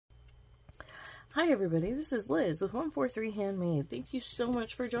Hi everybody, this is Liz with 143 Handmade. Thank you so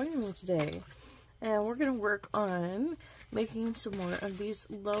much for joining me today. And we're going to work on making some more of these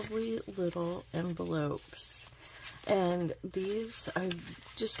lovely little envelopes. And these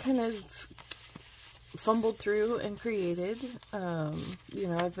I've just kind of fumbled through and created. You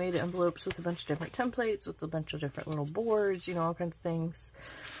know, I've made envelopes with a bunch of different templates, with a bunch of different little boards, you know, all kinds of things.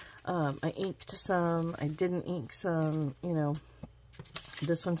 I inked some, I didn't ink some, you know.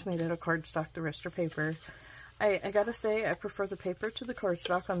 This one's made out of cardstock, the rest are paper. I gotta say, I prefer the paper to the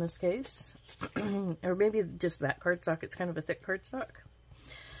cardstock on this case. Or maybe just that cardstock, it's kind of a thick cardstock.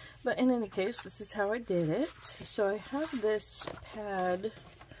 But in any case, this is how I did it. So I have this pad.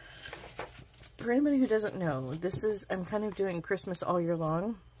 For anybody who doesn't know, I'm kind of doing Christmas all year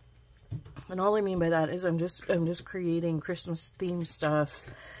long. And all I mean by that is I'm just creating Christmas themed stuff,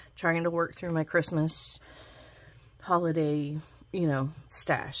 trying to work through my Christmas holiday, you know,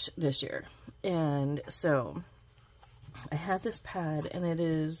 stash this year. And so I had this pad, and it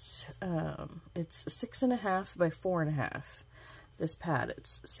is it's 6.5 by 4.5. This pad,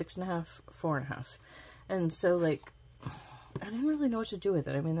 it's 6.5, 4.5. And so, like, I didn't really know what to do with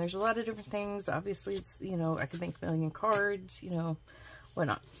it. I mean, there's a lot of different things. Obviously, it's, you know, I could make a million cards, you know, why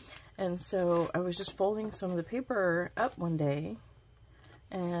not? And so I was just folding some of the paper up one day,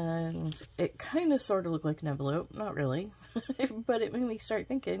 and it kind of sort of looked like an envelope. Not really, but it made me start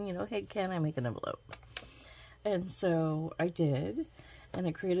thinking, you know, hey, can I make an envelope? And so I did, and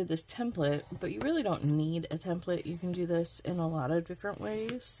I created this template, but you really don't need a template. You can do this in a lot of different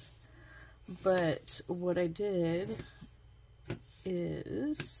ways. But what I did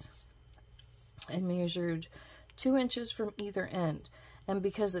is I measured 2 inches from either end. And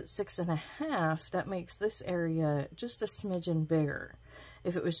because it's 6.5, that makes this area just a smidgen bigger.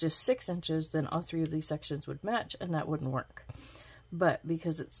 If it was just 6 inches, then all 3 of these sections would match, and that wouldn't work. But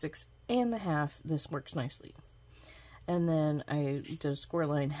because it's 6.5, this works nicely. And then I did a score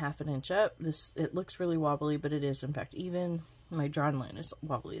line 1/2 inch up. It looks really wobbly, but it is in fact even. My drawn line is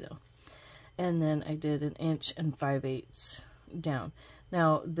wobbly though. And then I did 1 inch and 5/8 down.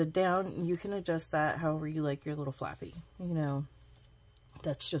 Now the down, you can adjust that however you like your little flappy. You know,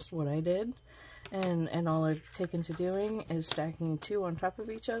 that's just what I did. And all I've taken to doing is stacking 2 on top of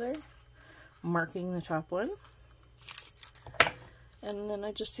each other, marking the top one, and then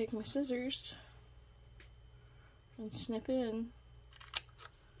I just take my scissors and snip in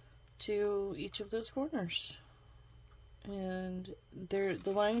to each of those corners. And the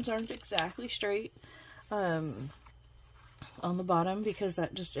lines aren't exactly straight on the bottom, because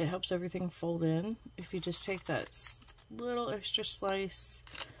that just, it helps everything fold in. If you just take that little extra slice,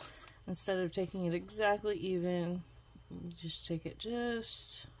 instead of taking it exactly even, you just take it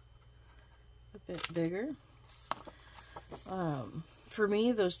just a bit bigger. For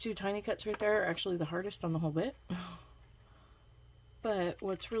me, those 2 tiny cuts right there are actually the hardest on the whole bit. But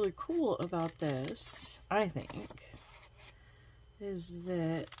what's really cool about this, I think, is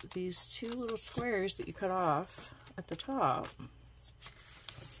that these 2 little squares that you cut off at the top,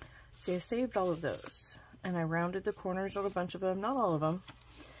 see, I saved all of those, and I rounded the corners on a bunch of them, not all of them.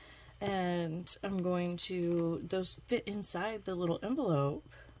 And I'm going to, those fit inside the little envelope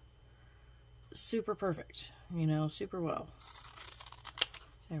super perfect, you know, super well.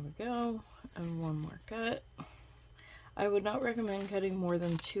 There we go. And one more cut. I would not recommend cutting more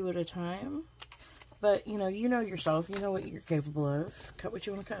than 2 at a time, but you know yourself, you know what you're capable of. Cut what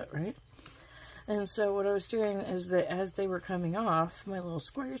you want to cut, right? And so what I was doing is that as they were coming off my little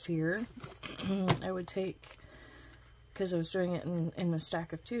squares here, I would take, because I was doing it in a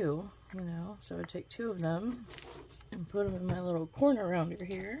stack of 2, you know, so I would take 2 of them and put them in my little corner rounder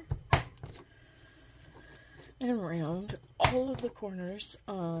here, and round all of the corners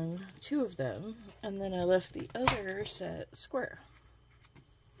on 2 of them, and then I left the other set square,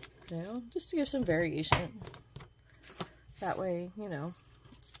 you know, just to give some variation. That way, you know,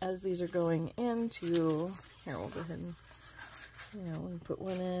 as these are going into, here, we'll go ahead and, you know, we'll put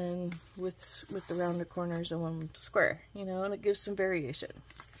one in with the rounded corners and one with the square, you know, and it gives some variation.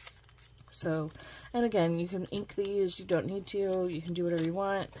 So, and again, you can ink these, you don't need to, you can do whatever you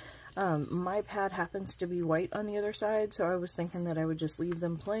want. My pad happens to be white on the other side, so I was thinking that I would just leave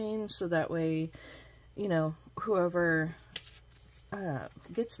them plain, so that way, you know, whoever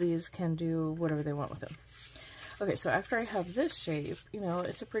gets these can do whatever they want with them. Okay, so after I have this shape, you know,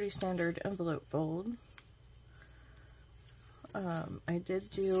 it's a pretty standard envelope fold. I did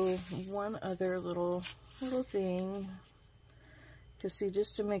do one other little thing. To see,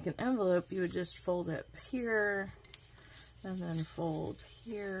 just to make an envelope, you would just fold up here, and then fold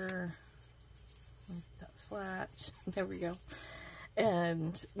here, make that flat. There we go.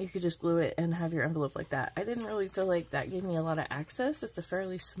 and you could just glue it and have your envelope like that. I didn't really feel like that gave me a lot of access. It's a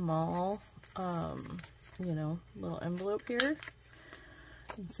fairly small, you know, little envelope here.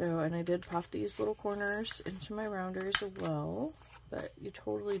 And so, and I did pop these little corners into my rounders as well, but you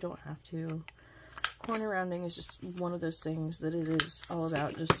totally don't have to. Corner rounding is just one of those things that it is all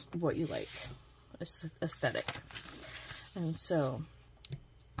about just what you like, aesthetic. And so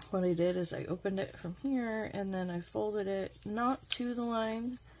what I did is I opened it from here, and then I folded it not to the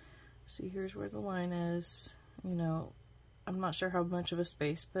line. See, here's where the line is. You know, I'm not sure how much of a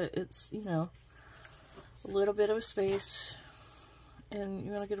space, but it's, you know, a little bit of a space, and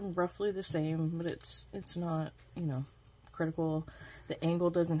you want to get them roughly the same, but it's not, you know, critical. The angle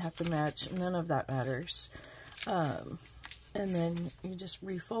doesn't have to match. None of that matters. And then you just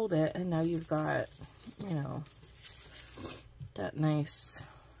refold it, and now you've got, you know, that nice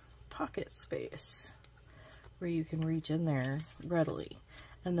pocket space where you can reach in there readily.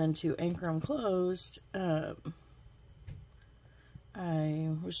 And then to anchor them closed, I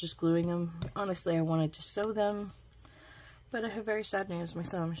was just gluing them. Honestly, I wanted to sew them, but I have very sad news. My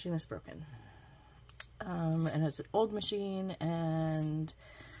sewing machine is broken. And it's an old machine, and,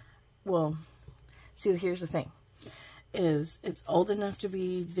 well, see, here's the thing, is it's old enough to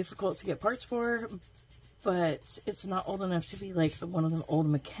be difficult to get parts for, but it's not old enough to be like one of the old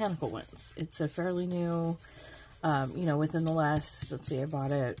mechanical ones. It's a fairly new, you know, within the last, let's see, I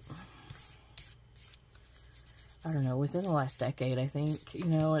bought it, I don't know, within the last decade, I think. You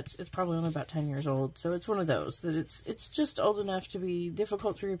know, it's probably only about 10 years old. So it's one of those that it's just old enough to be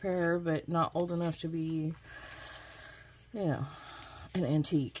difficult to repair, but not old enough to be, you know, an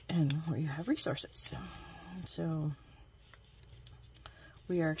antique and where you have resources. So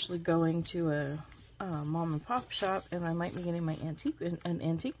we are actually going to a mom and pop shop, and I might be getting my an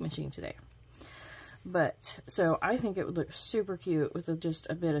antique machine today. But, so I think it would look super cute with just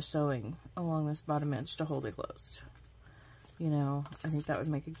a bit of sewing along this bottom edge to hold it closed. You know, I think that would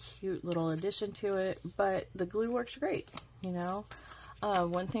make a cute little addition to it, but the glue works great, you know.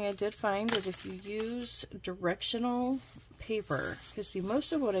 One thing I did find is if you use directional paper, because see,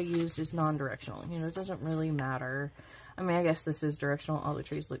 most of what I used is non-directional, you know, it doesn't really matter. I mean, I guess this is directional, all the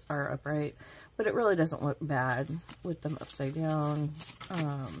trees are upright, but it really doesn't look bad with them upside down.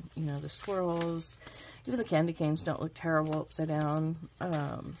 You know, the swirls, even the candy canes don't look terrible upside down.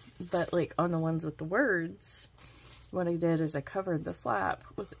 But like on the ones with the words, what I did is I covered the flap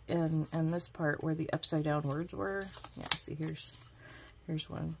with, and this part where the upside down words were. Yeah, see, here's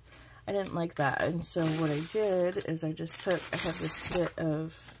one. I didn't like that, and so what I did is I just took, I have this bit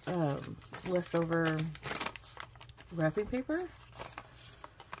of leftover wrapping paper,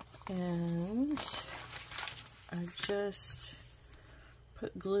 and I just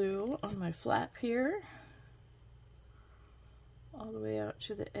put glue on my flap here all the way out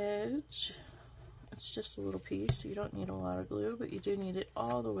to the edge. It's just a little piece, so you don't need a lot of glue, but you do need it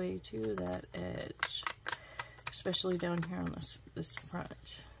all the way to that edge, especially down here on this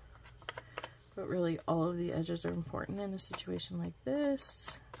front. But really, all of the edges are important in a situation like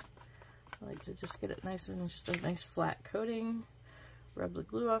this. I like to just get it nice and just a nice flat coating. Rub the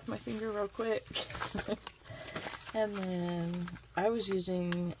glue off my finger real quick. And then I was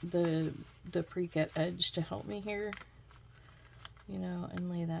using the Cricut edge to help me here. You know, and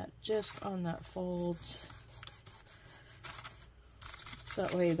lay that just on that fold. So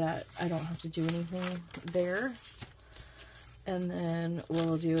that way that I don't have to do anything there. And then what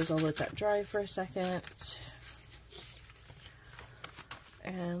I'll do is I'll let that dry for a second.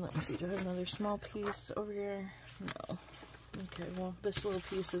 And let me see, do I have another small piece over here? No. Okay, well, this little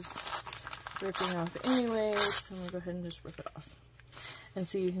piece is ripping off anyway, so I'm going to go ahead and just rip it off. And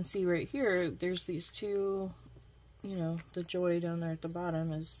so you can see right here, there's these two, you know, the joy down there at the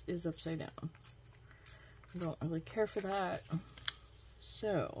bottom is upside down. I don't really care for that.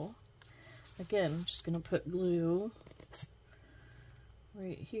 So, again, I'm just going to put glue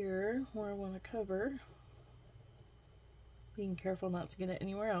right here where I want to cover. Being careful not to get it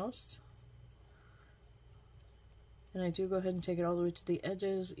anywhere else. And I do go ahead and take it all the way to the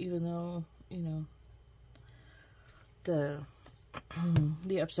edges, even though, you know,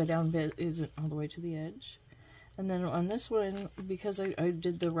 the upside down bit isn't all the way to the edge. And then on this one, because I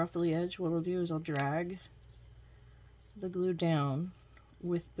did the ruffly edge, what I'll do is I'll drag the glue down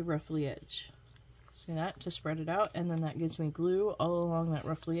with the ruffly edge. See that? To spread it out, and then that gives me glue all along that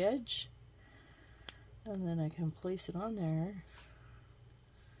ruffly edge. And then I can place it on there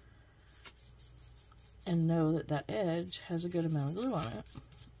and know that that edge has a good amount of glue on it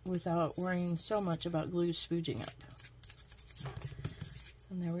without worrying so much about glue spooging up.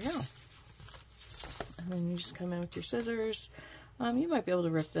 And there we go. And then you just come in with your scissors. You might be able to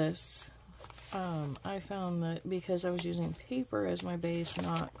rip this. I found that because I was using paper as my base,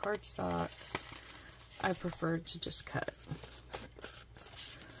 not cardstock, I preferred to just cut.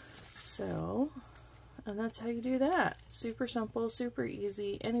 So, and that's how you do that. Super simple, super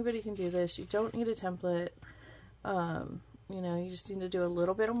easy. Anybody can do this. You don't need a template. You know, you just need to do a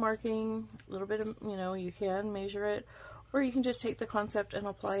little bit of marking, a little bit of, you know, you can measure it, or you can just take the concept and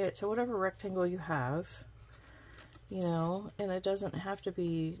apply it to whatever rectangle you have, you know, and it doesn't have to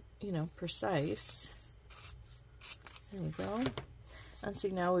be, you know, precise. There we go. And see,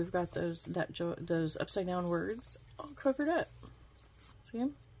 now we've got those upside down words all covered up. See how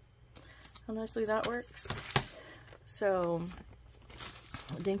nicely that works? So,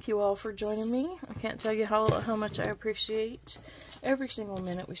 thank you all for joining me. I can't tell you how much I appreciate every single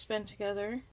minute we spend together.